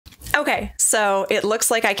Okay, so it looks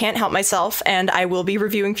like I can't help myself, and I will be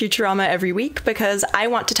reviewing Futurama every week because I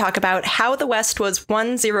want to talk about How the West Was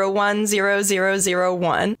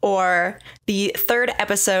 1010001, or the third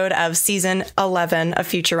episode of season 11 of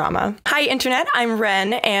Futurama. Hi, Internet, I'm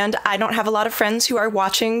Ren, and I don't have a lot of friends who are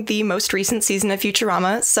watching the most recent season of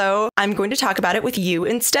Futurama, so I'm going to talk about it with you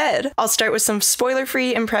instead. I'll start with some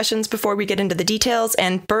spoiler-free impressions before we get into the details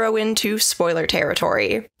and burrow into spoiler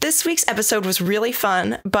territory. This week's episode was really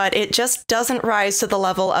fun, but it just doesn't rise to the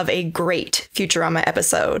level of a great Futurama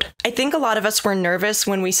episode. I think a lot of us were nervous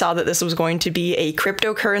when we saw that this was going to be a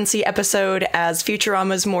cryptocurrency episode, as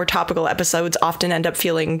Futurama's more topical episodes often end up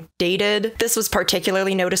feeling dated. This was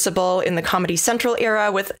particularly noticeable in the Comedy Central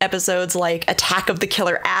era with episodes like Attack of the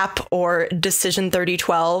Killer App or Decision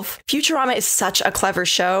 3012. Futurama is such a clever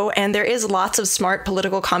show, and there is lots of smart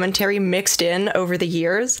political commentary mixed in over the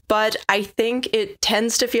years, but I think it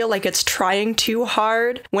tends to feel like it's trying too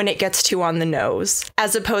hard when it gets too on the nose,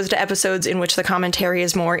 as opposed to episodes in which the commentary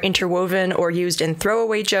is more interwoven or used in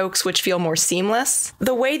throwaway jokes, which feel more seamless.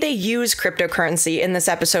 The way they use cryptocurrency in this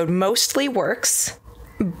episode mostly works,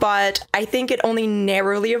 but I think it only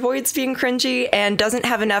narrowly avoids being cringy and doesn't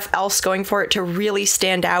have enough else going for it to really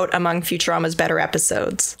stand out among Futurama's better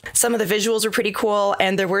episodes. Some of the visuals were pretty cool,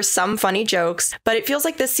 and there were some funny jokes, but it feels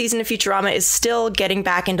like this season of Futurama is still getting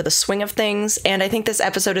back into the swing of things, and I think this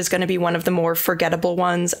episode is going to be one of the more forgettable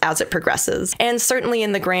ones as it progresses, and certainly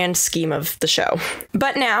in the grand scheme of the show.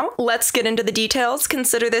 But now, let's get into the details.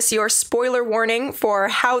 Consider this your spoiler warning for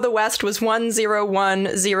How the West Was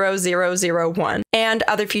 1010001, and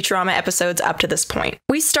other Futurama episodes up to this point.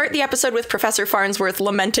 We start the episode with Professor Farnsworth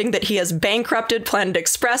lamenting that he has bankrupted Planet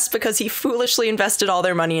Express because he foolishly invested all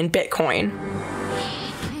their money in Bitcoin.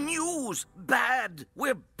 News! Bad!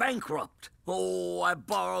 We're bankrupt! Oh, I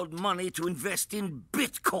borrowed money to invest in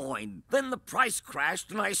Bitcoin. Then the price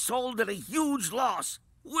crashed and I sold at a huge loss.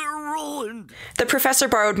 We're ruined! The professor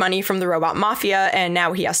borrowed money from the robot mafia, and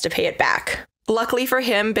now he has to pay it back. Luckily for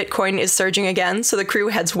him, Bitcoin is surging again, so the crew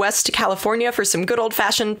heads west to California for some good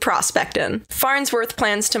old-fashioned prospecting. Farnsworth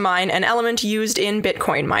plans to mine an element used in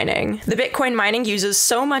Bitcoin mining. The Bitcoin mining uses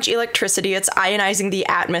so much electricity it's ionizing the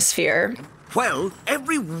atmosphere. Well,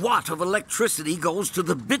 every watt of electricity goes to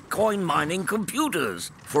the Bitcoin mining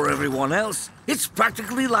computers. For everyone else, it's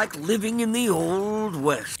practically like living in the Old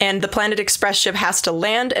West. And the Planet Express ship has to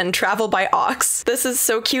land and travel by ox. This is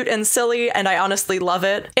so cute and silly, and I honestly love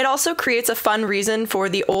it. It also creates a fun reason for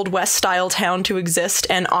the Old West-style town to exist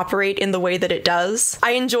and operate in the way that it does.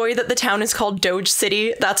 I enjoy that the town is called Doge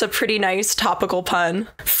City. That's a pretty nice topical pun.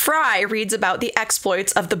 Fry reads about the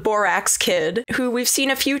exploits of the Borax Kid, who we've seen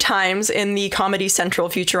a few times in the Comedy Central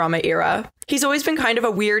Futurama era. He's always been kind of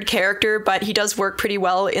a weird character, but he does work pretty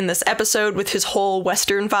well in this episode with his whole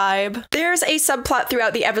Western vibe. There's a subplot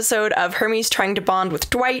throughout the episode of Hermes trying to bond with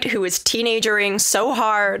Dwight, who is teenagering so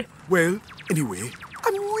hard. Well, anyway,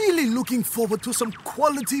 I'm really looking forward to some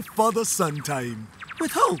quality father-son time.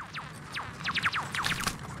 With who?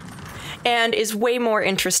 And is way more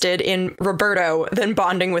interested in Roberto than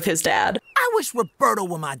bonding with his dad. I wish Roberto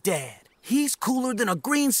were my dad. He's cooler than a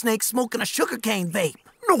green snake smoking a sugarcane vape.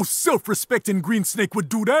 No self-respecting green snake would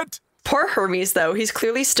do that. Poor Hermes, though. He's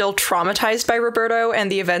clearly still traumatized by Roberto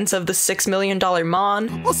and the events of the $6 million Mon.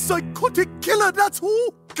 A psychotic killer, that's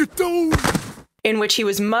who? Get down! In which he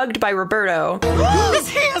was mugged by Roberto. This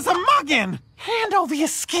here's a muggin'! Hand over your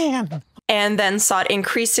skin! And then sought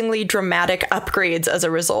increasingly dramatic upgrades as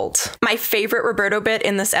a result. My favorite Roberto bit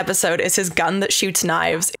in this episode is his gun that shoots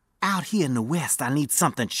knives. Out here in the West, I need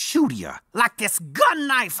something shootier. Like this gun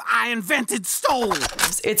knife I invented stole.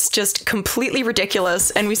 It's just completely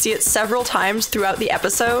ridiculous, and we see it several times throughout the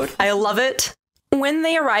episode. I love it. When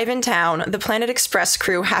they arrive in town, the Planet Express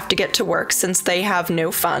crew have to get to work since they have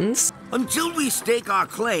no funds. Until we stake our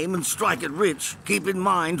claim and strike it rich, keep in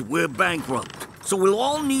mind we're bankrupt. So we'll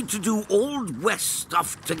all need to do Old West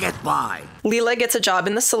stuff to get by. Leela gets a job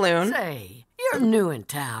in the saloon. Say, you're new in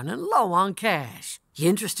town and low on cash. You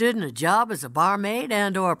interested in a job as a barmaid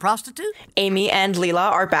and/or a prostitute? Amy and Leela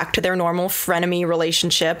are back to their normal frenemy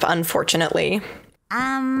relationship, unfortunately.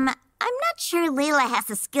 I'm not sure Leela has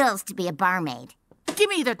the skills to be a barmaid. Give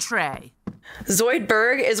me the tray.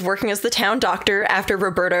 Zoidberg is working as the town doctor after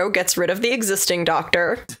Roberto gets rid of the existing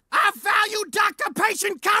doctor. I value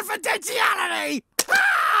doctor-patient confidentiality!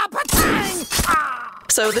 Ah, patang! Ah!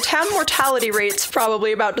 So the town mortality rate's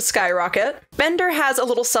probably about to skyrocket. Bender has a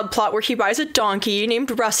little subplot where he buys a donkey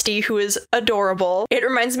named Rusty, who is adorable. It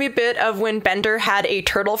reminds me a bit of when Bender had a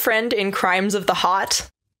turtle friend in Crimes of the Hot.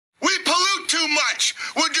 We pollute too much.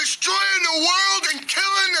 We're destroying the world and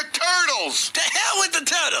killing the turtles. To hell with the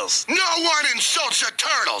turtles. No one insults the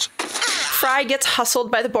turtles. Fry gets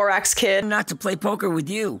hustled by the Borax Kid. Not to play poker with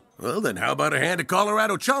you. Well, then how about a hand of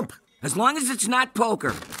Colorado chump? As long as it's not poker.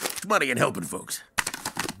 It's money and helping folks.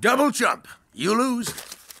 Double chump. You lose.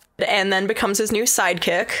 And then becomes his new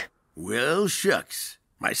sidekick. Well, shucks.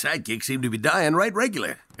 My sidekick seemed to be dying right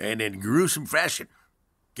regular, and in gruesome fashion.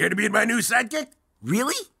 Care to be my new sidekick?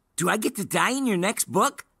 Really? Do I get to die in your next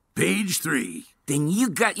book? Page 3. Then you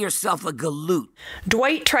got yourself a galoot.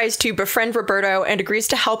 Dwight tries to befriend Roberto and agrees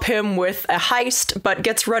to help him with a heist, but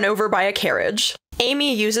gets run over by a carriage.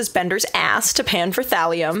 Amy uses Bender's ass to pan for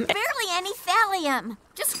thallium. Barely any thallium.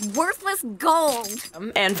 Just worthless gold.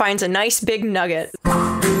 And finds a nice big nugget.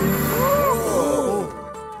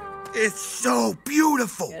 It's so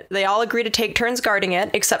beautiful. They all agree to take turns guarding it,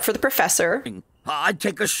 except for the professor. I'd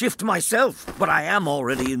take a shift myself, but I am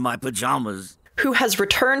already in my pajamas. Who has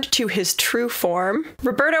returned to his true form.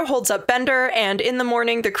 Roberto holds up Bender, and in the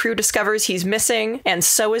morning the crew discovers he's missing, and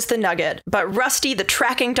so is the nugget. But Rusty, the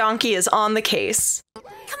tracking donkey, is on the case. Come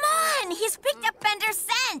on, he's picked up Bender's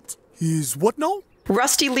scent. He's what now?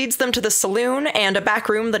 Rusty leads them to the saloon and a back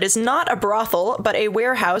room that is not a brothel, but a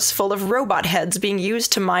warehouse full of robot heads being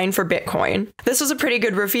used to mine for Bitcoin. This was a pretty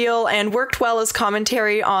good reveal and worked well as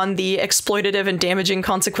commentary on the exploitative and damaging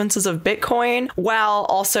consequences of Bitcoin, while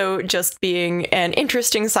also just being an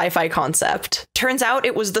interesting sci-fi concept. Turns out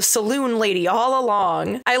it was the saloon lady all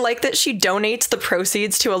along. I like that she donates the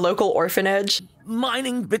proceeds to a local orphanage.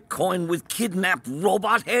 Mining Bitcoin with kidnapped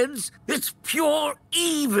robot heads? It's pure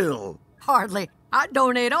evil. Hardly. I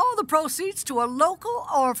donate all the proceeds to a local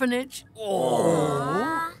orphanage.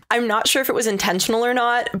 I'm not sure if it was intentional or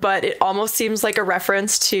not, but it almost seems like a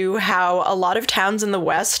reference to how a lot of towns in the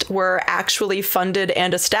West were actually funded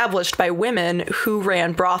and established by women who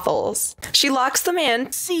ran brothels. She locks them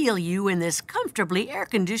in. Seal you in this comfortably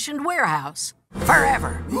air-conditioned warehouse.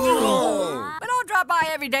 Forever. But I'll drop by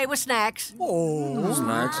every day with snacks.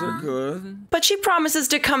 Snacks are good. But she promises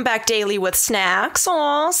to come back daily with snacks.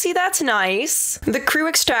 Aw, see, that's nice. The crew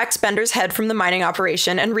extracts Bender's head from the mining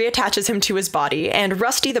operation and reattaches him to his body, and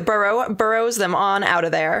Rusty the Burrow burrows them on out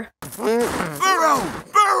of there. Burrow!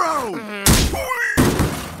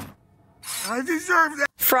 I deserve that.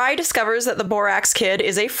 Fry discovers that the Borax Kid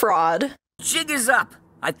is a fraud. Jig is up.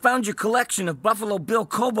 I found your collection of Buffalo Bill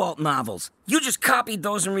Cobalt novels. You just copied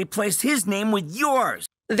those and replaced his name with yours.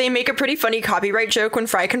 They make a pretty funny copyright joke when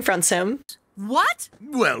Fry confronts him. What?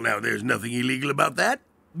 Well, now there's nothing illegal about that.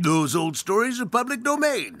 Those old stories are public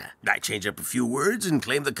domain. I change up a few words and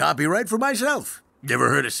claim the copyright for myself. Never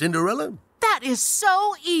heard of Cinderella? That is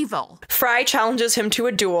so evil. Fry challenges him to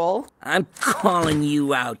a duel. I'm calling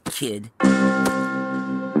you out, kid.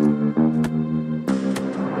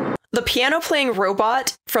 The piano-playing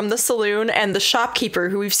robot from the saloon and the shopkeeper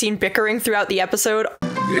who we've seen bickering throughout the episode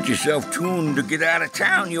Get yourself tuned to get out of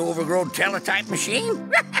town, you overgrown teletype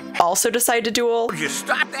machine. also decide to duel. Would you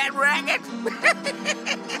stop that racket?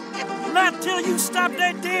 Not till you stop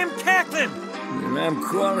that damn cackling. And I'm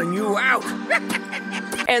calling you out.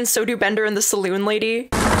 And so do Bender and the saloon lady.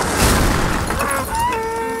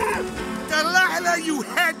 Delilah, you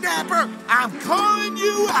head-napper! I'm calling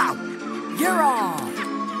you out! You're on.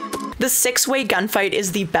 The six-way gunfight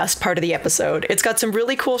is the best part of the episode. It's got some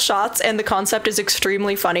really cool shots, and the concept is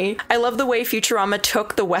extremely funny. I love the way Futurama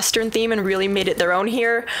took the Western theme and really made it their own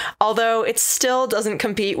here, although it still doesn't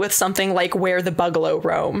compete with something like Where the Buggalo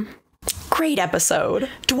Roam. Great episode.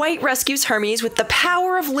 Dwight rescues Hermes with the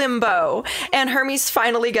power of limbo, and Hermes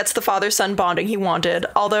finally gets the father-son bonding he wanted,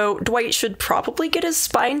 although Dwight should probably get his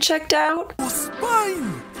spine checked out. Oh,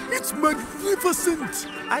 spine! It's magnificent!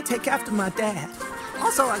 I take after my dad.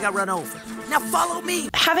 Also, I got run over. Now follow me.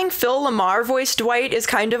 Having Phil Lamar voice Dwight is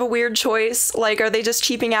kind of a weird choice. Like, are they just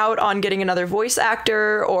cheaping out on getting another voice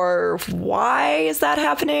actor, or why is that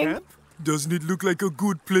happening? Camp? Doesn't it look like a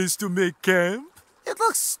good place to make camp? It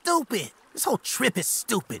looks stupid. This whole trip is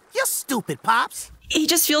stupid. You're stupid, Pops. He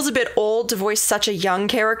just feels a bit old to voice such a young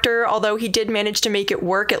character, although he did manage to make it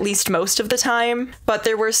work at least most of the time, but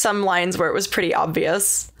there were some lines where it was pretty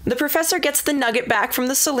obvious. The professor gets the nugget back from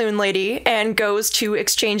the saloon lady and goes to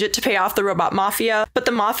exchange it to pay off the robot mafia, but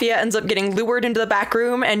the mafia ends up getting lured into the back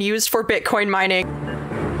room and used for Bitcoin mining.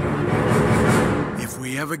 If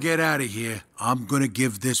we ever get out of here, I'm gonna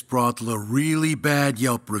give this brothel a really bad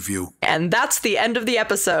Yelp review. And that's the end of the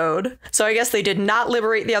episode. So I guess they did not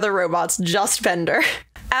liberate the other robots, just Bender.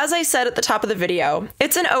 As I said at the top of the video,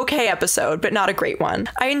 it's an okay episode, but not a great one.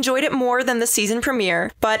 I enjoyed it more than the season premiere,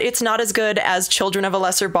 but it's not as good as Children of a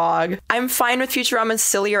Lesser Bog. I'm fine with Futurama's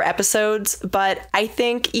sillier episodes, but I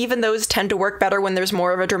think even those tend to work better when there's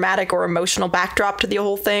more of a dramatic or emotional backdrop to the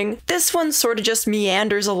whole thing. This one sort of just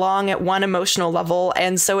meanders along at one emotional level,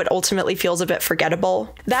 and so it ultimately feels a bit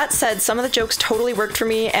forgettable. That said, some of the jokes totally worked for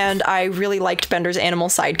me, and I really liked Bender's animal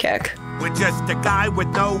sidekick. We're just a guy with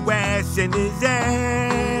no ass in his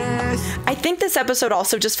ass. I think this episode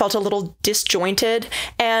also just felt a little disjointed,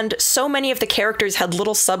 and so many of the characters had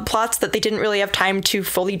little subplots that they didn't really have time to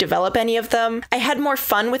fully develop any of them. I had more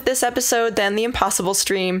fun with this episode than The Impossible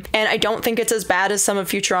Stream, and I don't think it's as bad as some of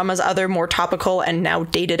Futurama's other more topical and now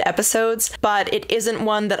dated episodes, but it isn't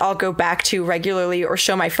one that I'll go back to regularly or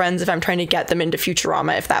show my friends if I'm trying to get them into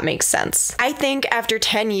Futurama, if that makes sense. I think after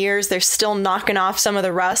 10 years, they're still knocking off some of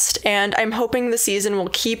the rust, and I'm hoping the season will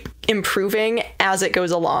keep improving as it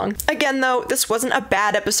goes along. Again, though, this wasn't a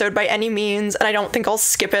bad episode by any means, and I don't think I'll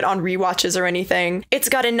skip it on rewatches or anything. It's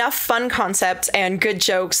got enough fun concepts and good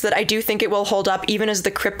jokes that I do think it will hold up even as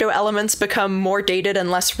the crypto elements become more dated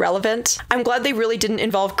and less relevant. I'm glad they really didn't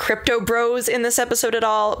involve crypto bros in this episode at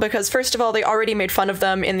all, because first of all, they already made fun of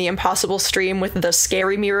them in the Impossible Stream with the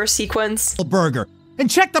scary mirror sequence. Burger. And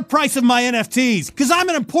check the price of my NFTs, because I'm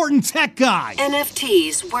an important tech guy.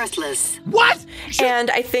 NFTs worthless. What? And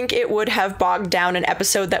I think it would have bogged down an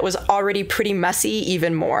episode that was already pretty messy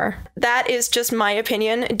even more. That is just my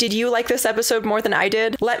opinion. Did you like this episode more than I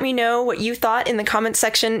did? Let me know what you thought in the comments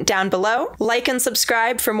section down below. Like and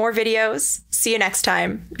subscribe for more videos. See you next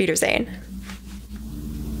time. Wiedersehen.